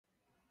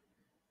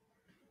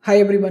Hi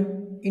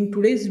everyone. In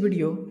today's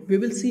video, we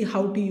will see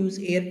how to use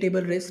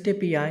Airtable Rest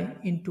API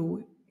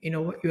into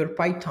your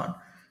Python.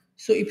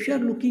 So if you are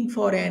looking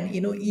for an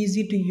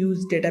easy to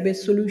use database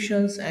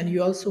solutions and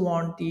you also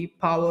want the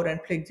power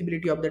and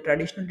flexibility of the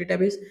traditional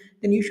database,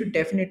 then you should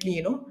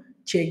definitely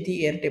check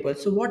the Airtable.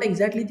 So what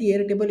exactly the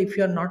Airtable if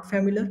you are not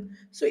familiar?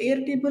 So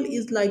Airtable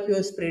is like your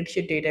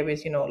spreadsheet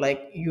database,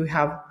 like you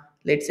have,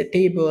 let's say,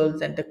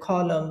 tables and the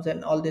columns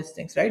and all these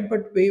things, right?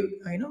 But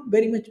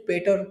very much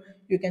better,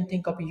 you can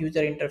think of a user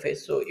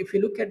interface. So if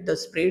you look at the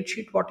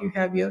spreadsheet, what you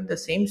have here, the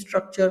same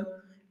structure,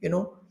 you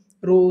know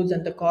rows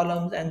and the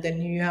columns, and then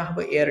you have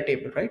a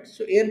Airtable, right?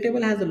 So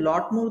Airtable has a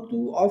lot more to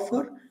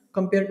offer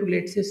compared to,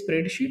 let's say,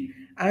 spreadsheet.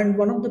 And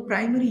one of the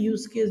primary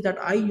use case that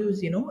I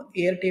use,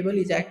 Airtable,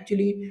 is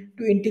actually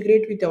to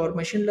integrate with our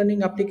machine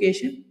learning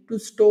application to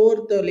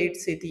store the,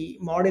 let's say, the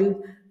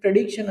model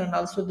prediction and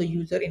also the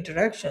user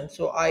interaction.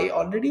 So I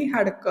already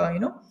had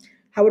a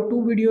have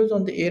two videos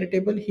on the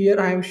Airtable. Here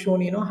I have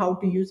shown how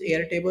to use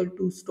Airtable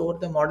to store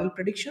the model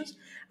predictions,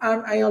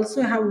 and I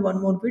also have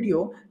one more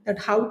video that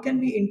how can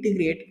we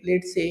integrate,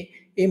 let's say,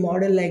 a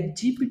model like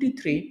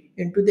GPT-3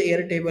 into the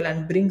Airtable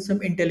and bring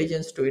some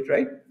intelligence to it,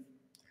 right?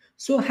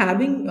 So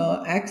having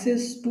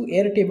access to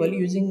Airtable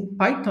using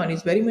Python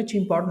is very much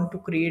important to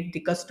create the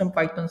custom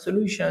Python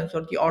solutions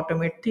or the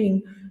automate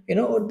thing,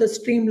 or the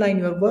streamline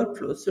your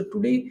workflows. So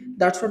today,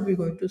 that's what we're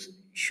going to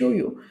show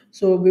you.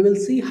 So we will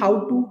see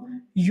how to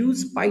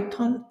use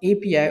Python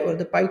API or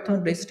the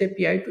Python REST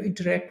API to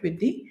interact with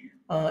the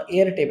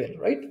Airtable,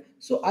 right?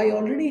 So I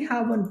already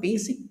have one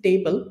basic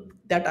table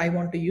that I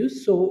want to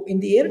use. So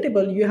in the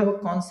Airtable, you have a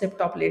concept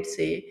of, let's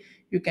say,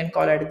 you can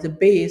call it as a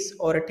base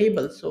or a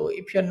table. So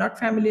if you're not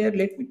familiar,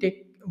 let me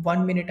take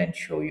 1 minute and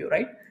show you,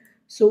 right?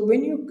 So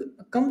when you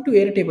come to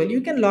Airtable,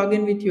 you can log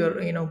in with your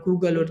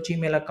Google or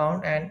Gmail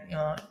account, and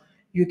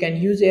you can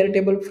use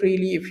Airtable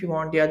freely. If you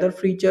want the other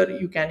feature,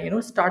 you can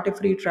start a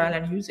free trial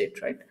and use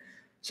it, right?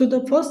 So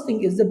the first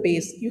thing is the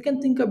base. You can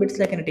think of it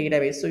like a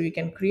database. So you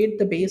can create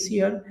the base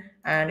here,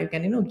 and you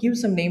can give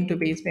some name to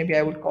base. Maybe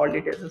I would call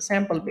it as a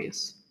sample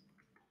base,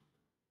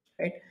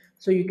 right?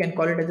 So you can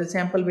call it as a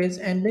sample base,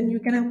 and then you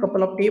can have a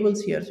couple of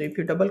tables here. So if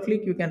you double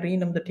click, you can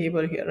rename the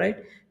table here, right?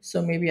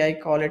 So maybe I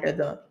call it as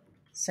a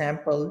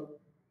sample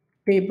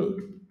table,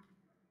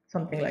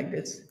 something like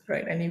this,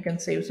 right? And you can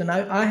save. So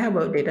now I have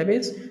a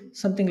database,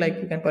 something like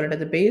you can call it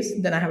as a base,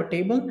 then I have a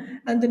table,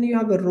 and then you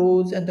have a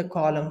rows and the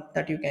column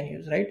that you can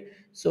use, right?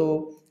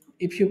 So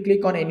if you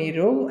click on any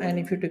row and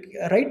if you take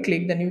a right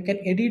click, then you can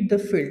edit the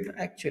field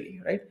actually,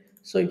 right?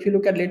 So if you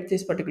look at, let's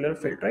this particular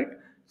field, right?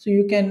 So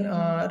you can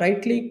right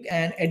click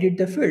and edit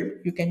the field.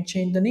 You can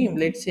change the name.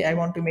 Let's say I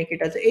want to make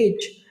it as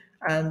age,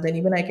 and then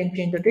even I can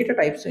change the data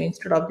type. So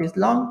instead of this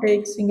long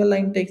text, single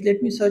line text,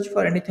 let me search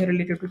for anything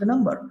related to the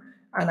number,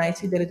 and I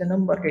see there is a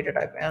number data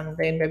type, and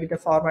then maybe the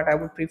format I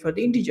would prefer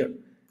the integer,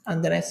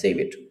 and then I save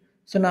it.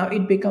 So now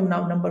it become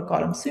now number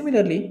column.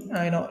 Similarly,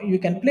 you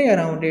can play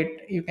around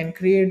it, you can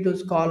create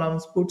those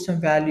columns, put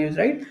some values,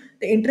 right?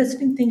 The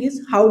interesting thing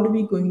is how do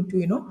we going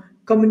to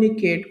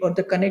communicate or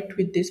the connect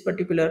with this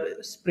particular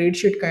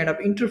spreadsheet kind of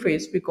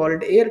interface. We call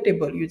it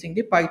Airtable using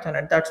the Python,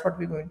 and that's what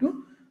we're going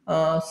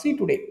to see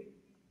today.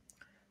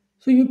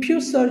 So if you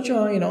search,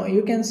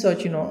 you can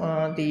search,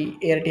 the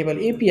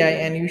Airtable API,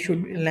 and you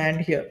should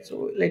land here.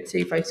 So let's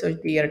say if I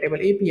search the Airtable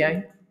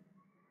API,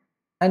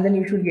 and then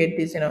you should get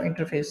this,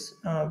 interface,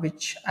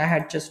 which I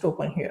had just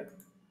opened here.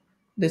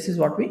 This is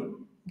what we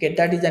get.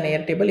 That is an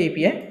Airtable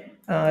API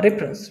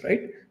reference,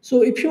 right?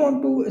 So if you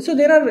want to, so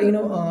there are,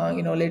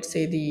 let's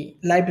say the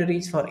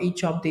libraries for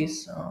each of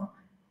these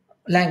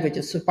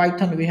languages. So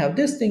Python, we have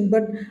this thing,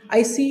 but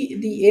I see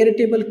the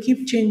Airtable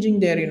keep changing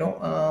their,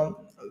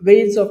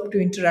 ways of to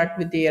interact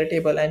with the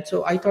Airtable, and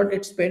so I thought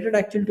it's better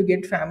actually to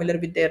get familiar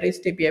with their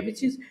REST API,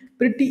 which is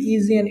pretty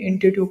easy and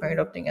intuitive kind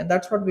of thing, and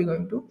that's what we're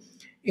going to,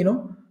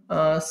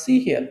 see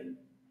here.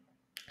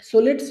 So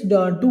let's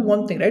do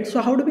one thing, right?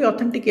 So how do we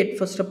authenticate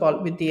first of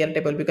all with the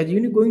Airtable, because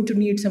you're going to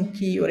need some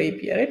key or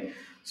API, right?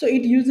 So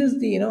it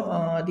uses the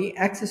the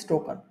access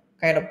token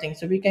kind of thing.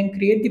 So we can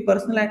create the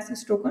personal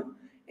access token.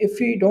 If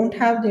we don't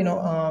have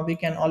the we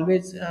can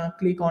always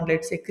click on,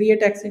 let's say,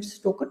 create access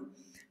token.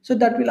 So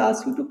that will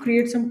ask you to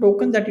create some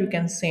token that you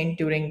can send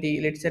during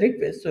the, let's say,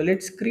 request. So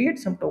let's create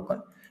some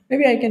token.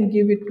 Maybe I can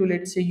give it to,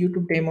 let's say,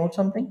 YouTube demo or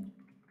something.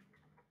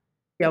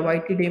 Yeah,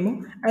 YT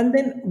demo. And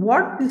then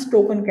what this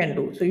token can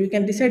do, so you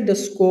can decide the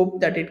scope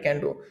that it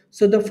can do.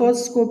 So the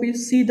first scope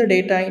is see the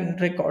data in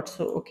records.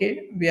 So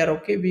okay, we are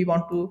okay, we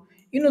want to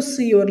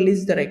see or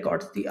list the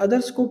records. The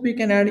other scope we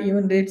can add,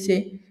 even, let's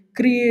say,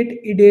 create,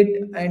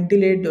 edit and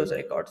delete those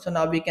records. So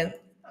now we can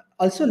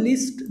also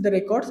list the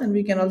records, and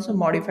we can also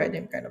modify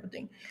them kind of a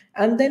thing.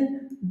 And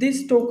then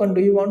this token,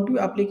 do you want to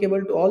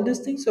applicable to all these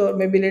things? So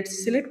maybe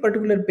let's select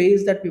particular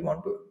base that we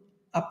want to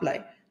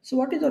apply. So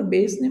what is our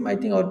base name? I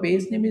think our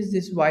base name is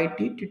this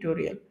YT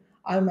tutorial.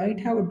 I might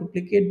have a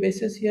duplicate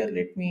basis here.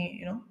 Let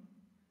me,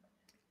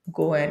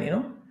 go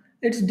and,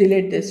 let's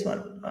delete this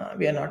one.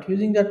 We are not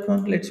using that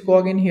one. Let's go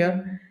again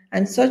here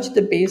and search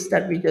the base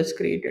that we just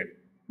created.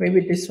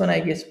 maybe this one, I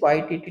guess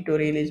YT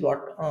tutorial is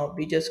what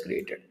we just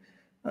created.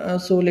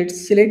 So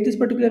let's select this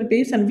particular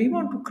base, and we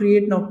want to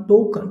create now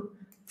token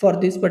for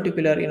this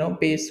particular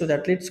base. So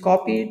that let's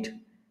copy it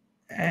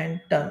and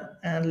done,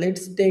 and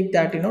let's take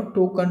that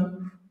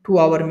token to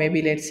our,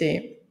 maybe let's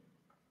say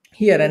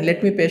here, and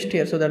let me paste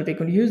here so that we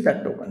can use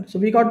that token. So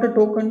we got the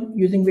token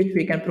using which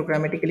we can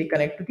programmatically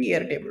connect to the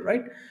Airtable,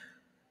 right?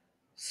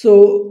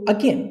 So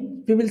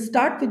again, we will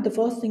start with the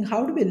first thing.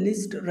 How do we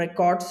list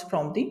records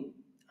from the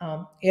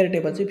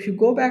Airtable? So if you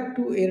go back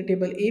to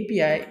Airtable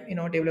API,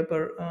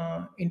 developer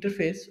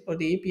interface or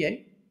the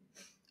API,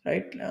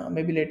 right?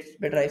 Maybe let's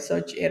better I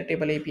search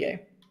Airtable API,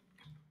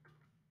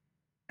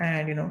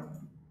 and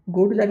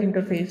go to that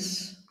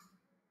interface,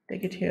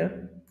 take it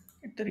here,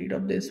 get the read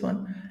of this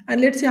one,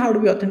 and let's see how do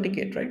we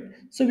authenticate, right?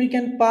 So we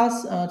can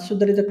pass, so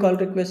there is a call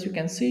request you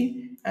can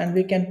see, and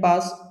we can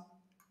pass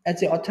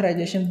as a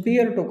authorization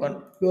bearer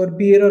token, your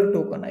bearer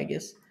token, I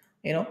guess,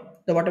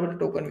 the whatever the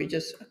token we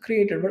just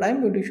created. But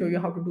I'm going to show you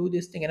how to do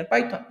this thing in a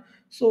Python.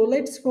 So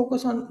let's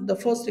focus on the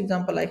first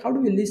example, like how do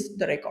we list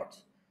the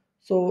records.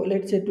 So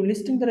let's say to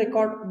listing the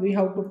record, we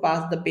have to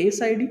pass the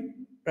base ID,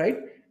 right,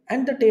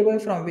 and the table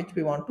from which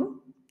we want to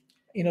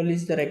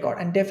list the record,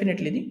 and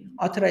definitely the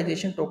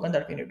authorization token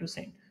that we need to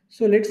send.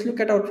 So let's look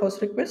at our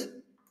first request,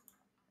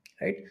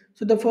 right?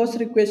 So the first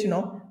request,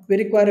 we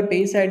require a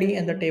base ID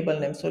and the table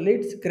name. So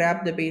let's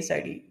grab the base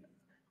ID.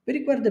 We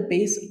require the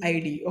base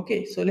ID.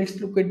 Okay, so let's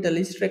look at the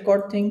list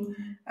record thing,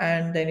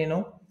 and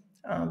then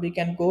we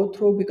can go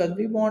through, because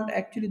we want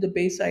actually the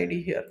base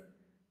ID here.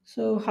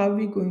 So how are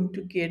we going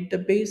to get the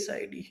base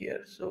ID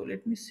here? So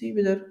let me see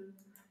whether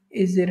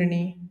is there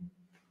any.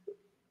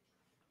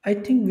 I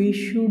think we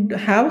should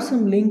have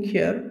some link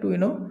here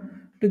to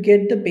to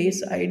get the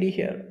base ID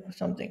here or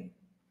something.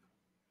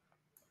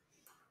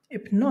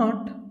 If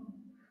not,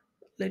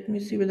 let me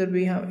see whether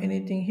we have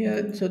anything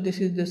here. So this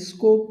is the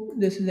scope,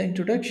 this is the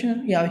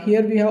introduction. Yeah,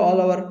 here we have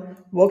all our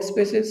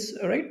workspaces,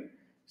 right?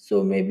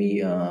 So maybe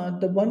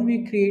the one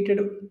we created,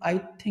 I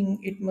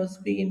think it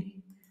must be in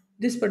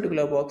this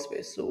particular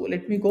workspace. So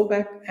let me go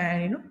back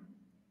and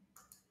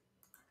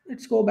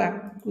let's go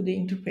back to the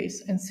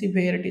interface and see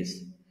where it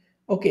is.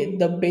 Okay,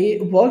 the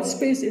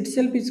workspace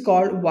itself is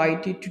called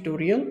YT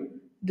tutorial.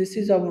 This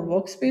is our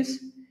workspace.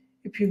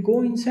 If you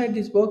go inside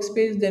this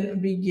workspace,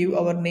 then we give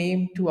our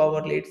name to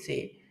our, let's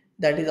say,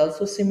 that is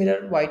also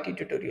similar YT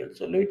tutorial.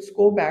 So let's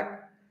go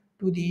back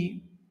to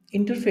the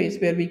interface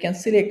where we can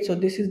select. So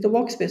this is the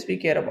workspace we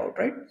care about,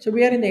 right? So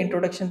we are in the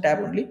introduction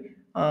tab only,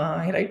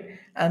 right?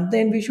 And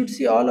then we should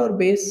see all our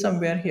base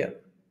somewhere here.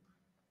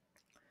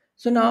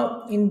 So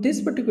now in this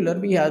particular,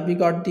 we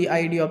got the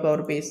ID of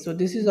our base. So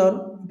this is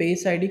our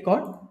base ID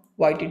called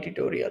YT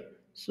tutorial.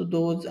 So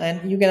those,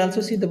 and you can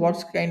also see the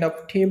what kind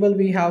of table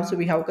we have. So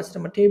we have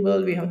customer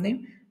table, we have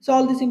name. So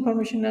all this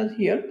information is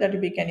here that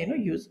we can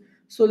use.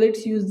 So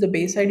let's use the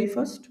base ID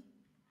first.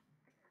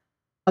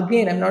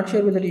 Again, I'm not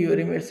sure whether you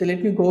remember. So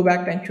let me go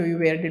back and show you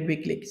where did we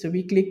click. So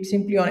we clicked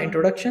simply on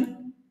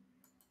introduction.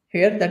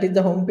 Here, that is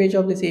the home page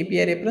of this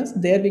API reference.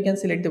 There we can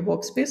select the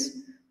workspace.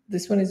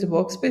 This one is the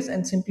workspace,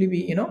 and simply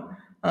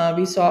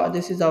we saw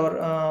this is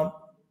our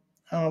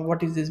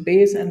what is this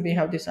base, and we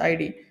have this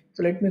ID.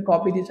 So let me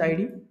copy this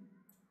ID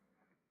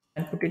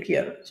and put it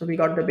here. So we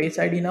got the base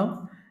ID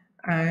now,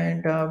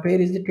 and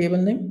where is the table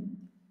name?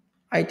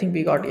 I think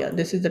we got, yeah,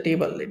 this is the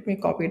table. Let me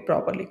copy it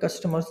properly.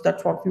 Customers,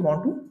 that's what we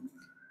want to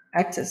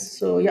access.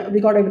 So yeah,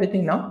 we got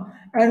everything now,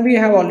 and we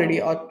have already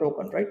auth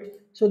token, right?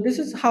 So this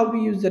is how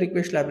we use the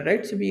request library,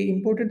 right? So we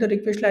imported the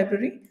request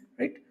library,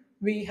 right?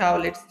 We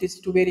have, let's this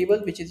two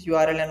variables, which is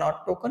URL and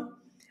auth token,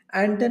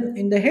 and then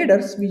in the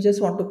headers we just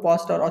want to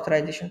pass our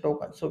authorization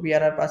token. So we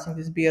are passing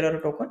this bearer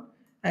token,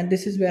 and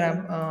this is where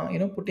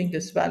I'm putting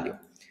this value,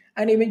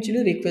 and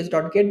eventually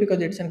request.get, because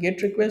it's a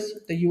get request,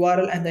 the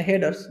URL and the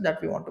headers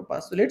that we want to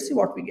pass. So let's see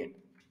what we get.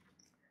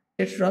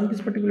 Let's run this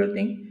particular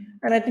thing,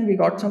 and I think we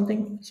got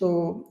something.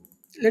 So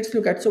let's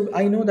look at, so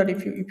I know that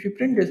if you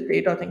print this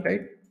data thing,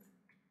 right,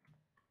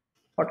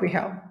 what we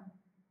have,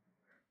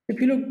 if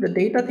you look, the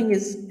data thing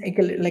is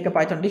like a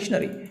Python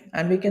dictionary,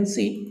 and we can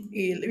see,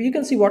 you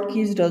can see what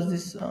keys does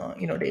this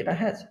data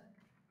has.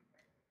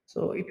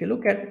 So if you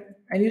look at,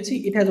 and you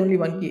see it has only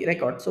one key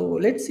record. So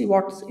let's see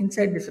what's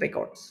inside this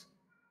records,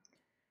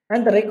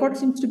 and the record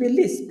seems to be a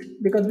list,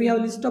 because we have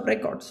a list of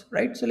records,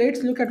 right? So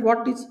let's look at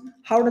what is,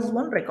 how does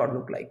one record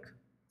look like.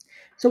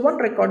 So one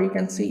record, you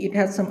can see it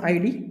has some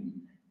ID,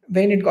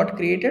 when it got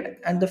created,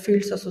 and the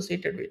fields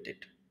associated with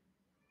it,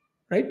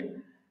 right?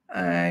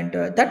 And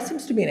that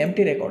seems to be an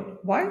empty record.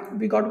 Why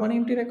we got one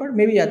empty record?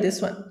 Maybe, yeah,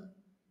 this one.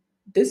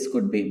 This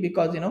could be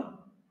because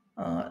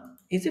uh,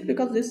 is it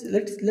because this?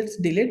 Let's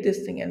delete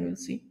this thing and we'll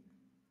see.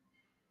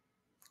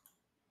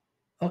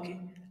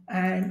 Okay.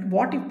 And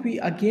what if we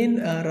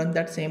again run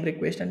that same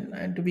request,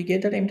 and do we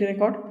get that empty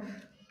record?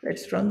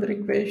 Let's run the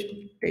request,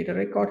 data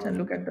records, and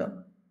look at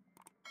the,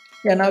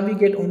 yeah, now we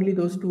get only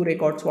those two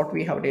records what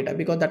we have data,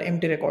 because that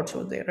empty records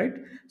was there, right?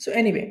 So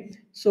anyway,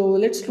 so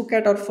let's look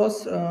at our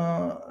first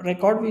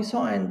record we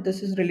saw, and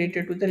this is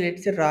related to the,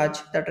 let's say, Raj,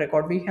 that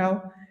record we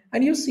have.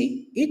 And you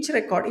see each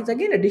record is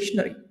again a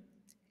dictionary.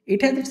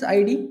 It has its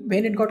id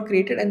when it got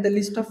created and the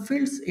list of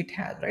fields it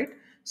has, right?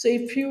 So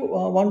if you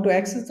want to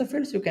access the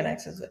fields, you can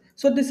access it.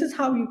 So this is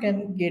how you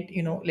can get,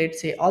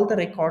 let's say, all the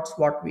records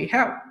what we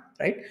have,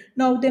 right?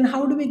 Now then,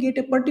 how do we get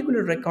a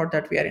particular record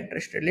that we are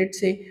interested? Let's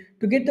say,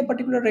 to get the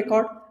particular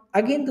record,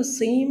 again the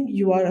same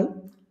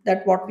url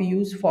that what we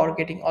use for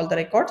getting all the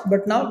records,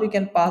 but now we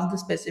can pass the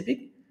specific,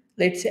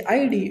 let's say,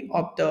 id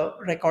of the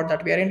record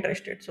that we are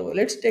interested. So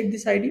let's take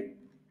this id,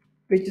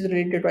 which is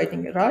related to, I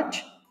think,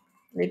 Raj.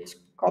 Let's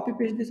copy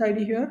paste this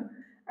ID here.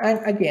 And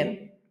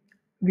again,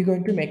 we're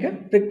going to make a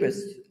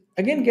request.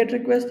 Again, get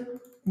request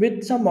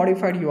with some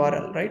modified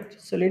URL, right?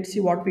 So let's see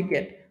what we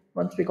get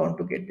once we want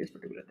to get this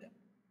particular thing.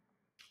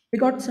 We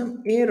got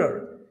some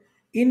error.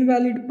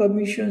 Invalid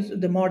permissions to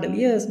the model.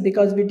 Yes,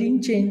 because we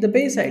didn't change the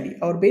base ID.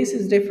 Our base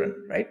is different,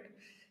 right?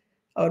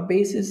 Our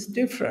base is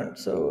different,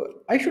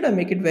 so I should have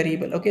make it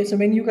variable. Okay, so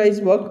when you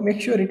guys work,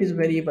 make sure it is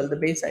variable, the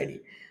base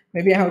id.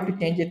 Maybe I have to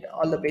change it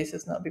all the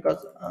bases now,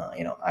 because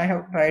I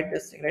have tried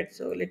this thing, right?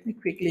 So let me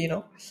quickly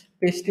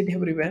paste it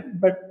everywhere,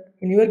 but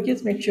in your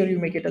case, make sure you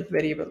make it as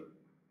variable.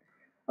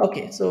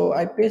 Okay, so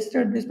I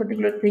pasted this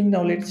particular thing.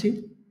 Now let's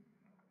see.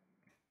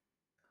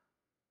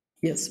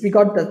 Yes, we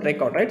got that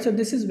record, right? So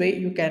this is way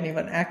you can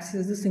even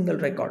access the single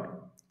record.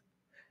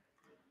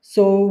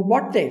 So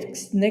what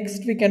next?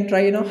 Next, we can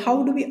try,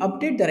 how do we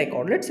update the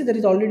record? Let's say there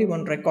is already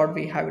one record,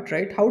 we have it,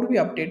 right? How do we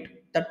update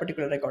that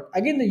particular record?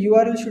 Again, the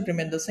URL should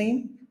remain the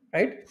same,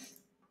 right?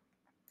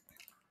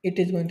 It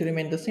is going to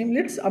remain the same.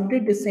 Let's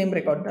update the same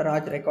record, the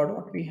Raj record,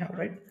 what we have,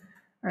 right?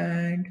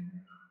 And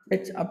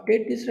let's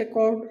update this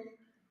record.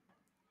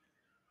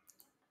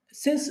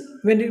 Since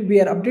when we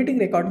are updating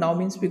record now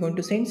means we're going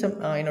to send some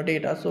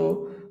data.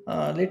 So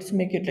let's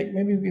make it like,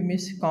 maybe we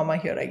miss comma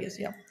here, I guess.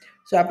 Yeah,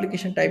 so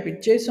application type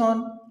is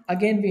JSON.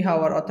 Again, we have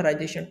our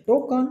authorization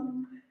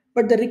token,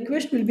 but the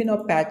request will be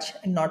now patch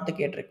and not the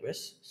get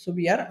request. So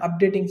we are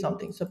updating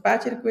something. So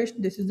patch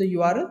request, this is the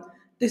URL,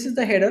 this is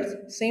the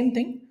headers, same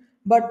thing.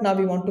 But now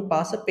we want to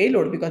pass a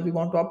payload because we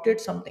want to update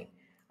something,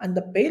 and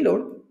the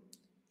payload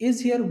is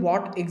here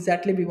what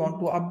exactly we want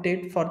to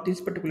update for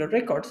this particular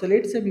record. So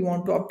let's say we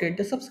want to update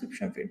the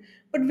subscription field,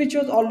 but which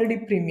was already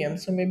premium.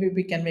 So maybe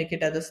we can make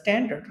it as a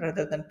standard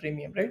rather than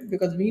premium, right?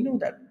 Because we know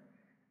that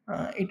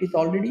it is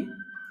already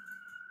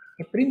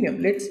a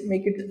premium. Let's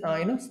make it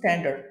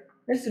standard.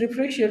 Let's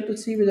refresh here to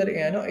see whether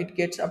it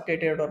gets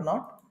updated or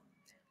not.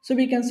 So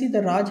we can see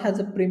the Raj has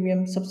a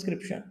premium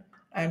subscription,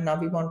 and now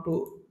we want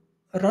to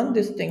run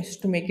these things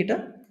to make it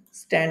a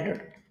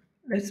standard.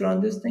 Let's run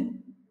this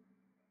thing.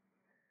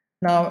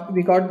 Now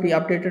we got the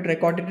updated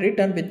recorded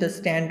return with the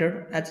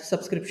standard as a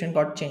subscription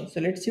got changed. So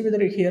let's see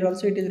whether here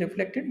also it is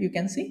reflected. You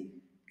can see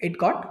it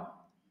got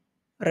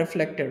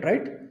reflected,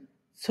 right?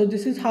 So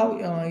this is how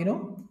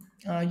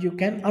you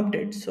can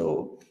update.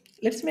 So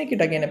let's make it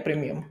again a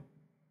premium.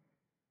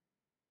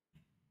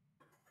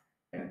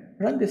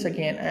 Run this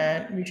again,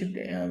 and we should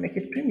make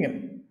it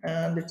premium.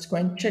 And let's go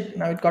and check.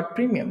 Now it got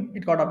premium.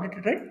 It got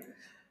updated, right?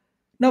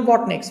 Now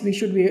what next? We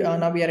should be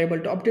now we are able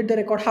to update the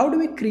record. How do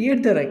we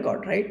create the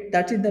record, right?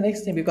 That is the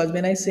next thing, because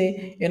when I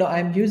say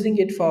I'm using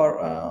it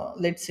for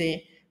let's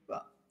say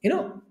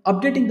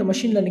updating the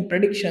machine learning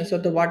predictions or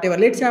the whatever.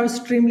 Let's say I have a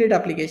Streamlit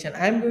application.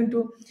 I am going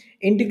to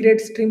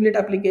integrate Streamlit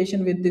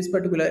application with this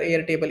particular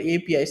Airtable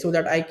API so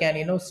that I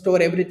can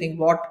store everything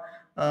what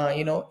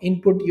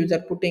input user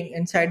putting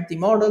inside the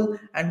model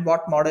and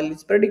what model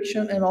is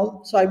prediction and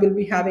all. So I will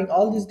be having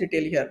all this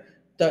detail here,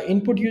 the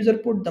input user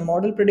put, the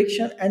model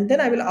prediction, and then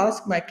I will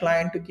ask my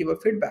client to give a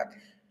feedback,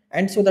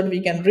 and so that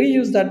we can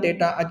reuse that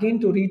data again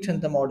to retrain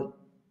the model.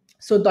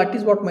 So that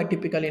is what my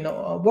typical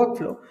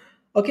workflow.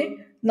 Okay,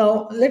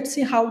 now let's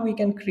see how we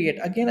can create.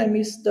 Again, I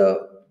missed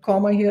the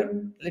comma here.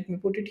 Let me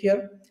put it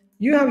here.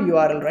 You have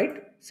URL,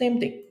 right? Same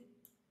thing,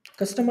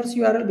 customers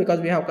URL,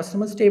 because we have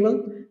customers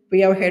table.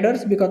 We have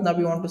headers because now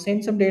we want to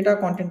send some data.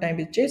 Content type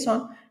is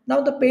JSON.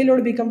 Now the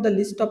payload becomes the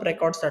list of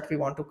records that we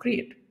want to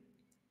create,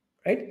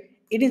 right?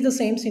 It is the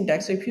same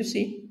syntax. So if you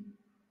see,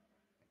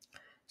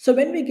 so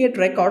when we get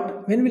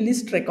record, when we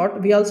list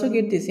record, we also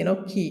get this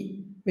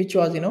key, which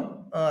was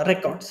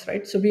records,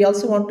 right? So we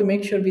also want to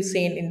make sure we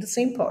say in the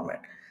same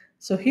format.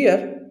 So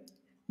here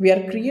we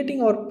are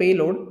creating our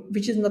payload,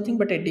 which is nothing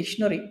but a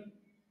dictionary,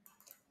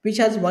 which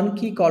has one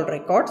key called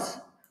records,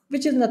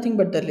 which is nothing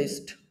but the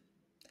list.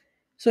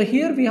 So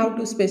here we have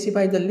to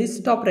specify the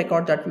list of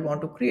records that we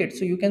want to create.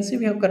 So you can see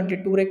we have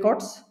currently two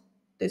records.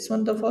 This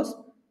one, the first,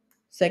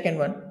 second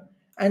one.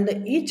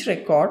 And each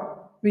record,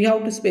 we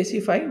have to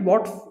specify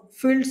what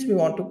fields we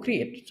want to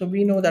create. So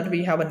we know that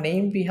we have a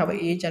name, we have an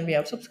age, and we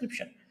have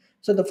subscription.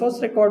 So the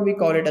first record, we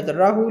call it as a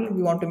Rahul.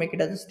 We want to make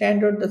it as a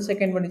standard. The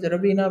second one is a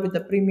Ravina with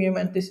the premium,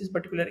 and this is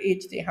particular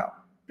age they have.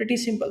 Pretty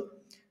simple.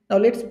 Now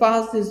let's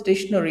pass this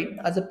dictionary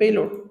as a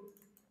payload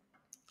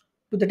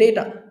to the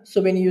data.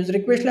 So when you use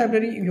request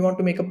library, if you want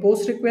to make a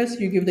post request,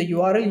 you give the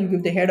URL, you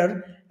give the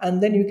header,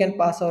 and then you can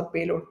pass our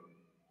payload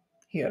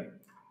here.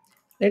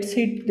 Let's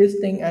hit this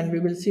thing and we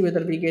will see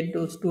whether we get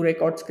those two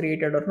records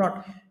created or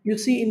not. You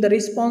see in the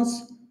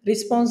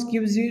response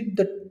gives you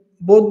the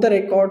both the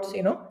records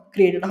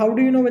created. How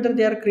do you know whether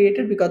they are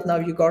created? Because now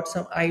you got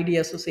some id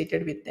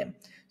associated with them,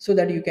 so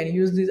that you can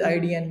use this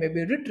id and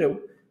maybe retrieve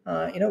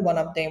one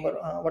of them, or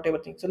whatever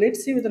thing. So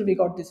let's see whether we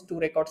got these two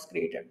records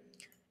created.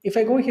 If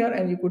I go here,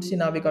 and you could see,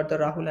 now we got the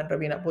Rahul and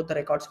Ravina, both the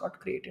records got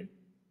created.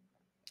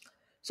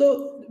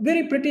 So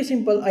very pretty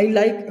simple. I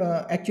like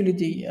actually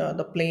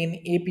the plain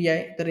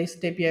API, the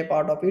REST API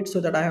part of it, so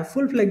that I have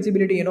full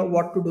flexibility,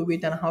 what to do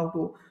with and how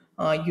to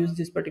use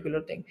this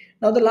particular thing.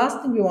 Now the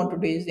last thing we want to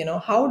do is,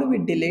 how do we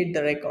delete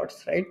the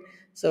records, right?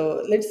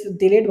 So let's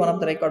delete one of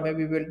the record.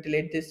 Maybe we'll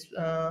delete this.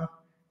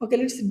 Okay,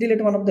 let's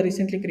delete one of the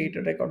recently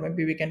created record.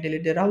 Maybe we can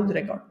delete the Rahul's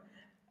record.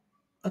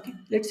 Okay,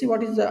 let's see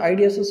what is the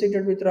ID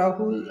associated with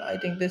Rahul. I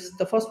think this is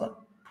the first one.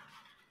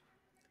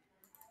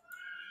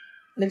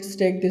 Let's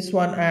take this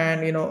one,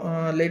 and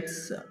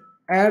let's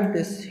add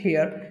this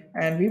here,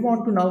 and we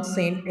want to now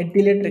send a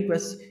delete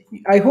request.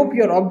 I hope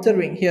you're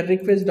observing here,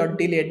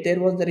 request.delete, there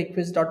was the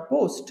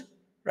request.post,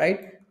 right?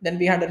 Then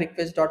we had a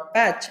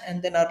request.patch,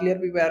 and then earlier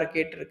we were a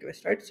get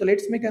request, right? So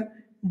let's make a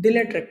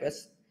delete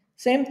request.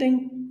 Same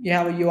thing, you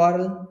have a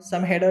url,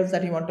 some headers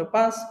that you want to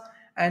pass,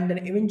 and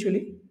then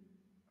eventually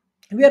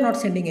we are not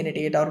sending any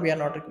data, or we are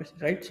not requesting,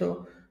 right?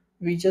 So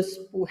we just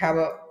have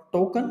a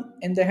token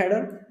in the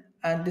header,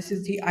 and this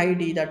is the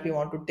id that we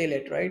want to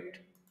delete, right?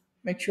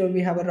 Make sure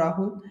we have a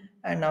Rahul,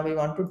 and now we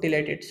want to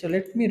delete it. So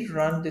let me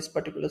run this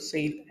particular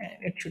sale, and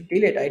it should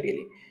delete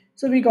ideally.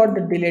 So we got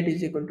the delete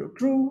is equal to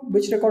true.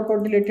 Which record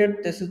got deleted?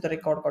 This is the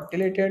record got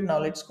deleted. Now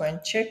let's go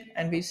and check,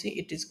 and we see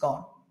it is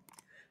gone.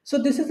 So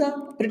this is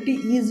a pretty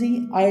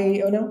easy.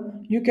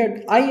 You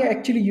can, I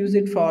actually use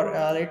it for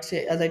let's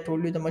say, as I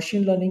told you, the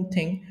machine learning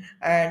thing.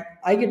 And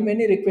I get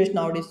many requests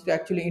nowadays to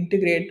actually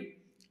integrate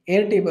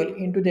Airtable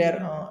into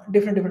their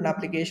different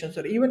applications,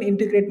 or even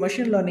integrate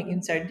machine learning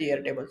inside the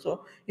Airtable.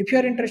 So if you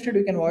are interested,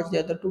 you can watch the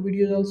other two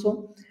videos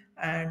also.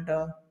 And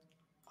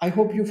I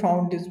hope you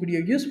found this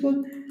video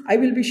useful. I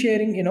will be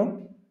sharing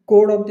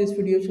code of this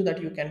video, so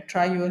that you can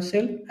try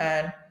yourself.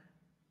 And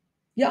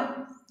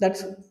yeah,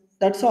 that's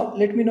all.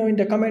 Let me know in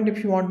the comment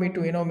if you want me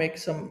to make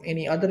some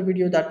any other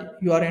video that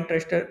you are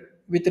interested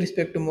with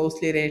respect to,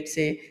 mostly let's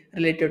say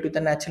related to the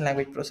natural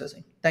language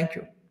processing. Thank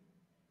you.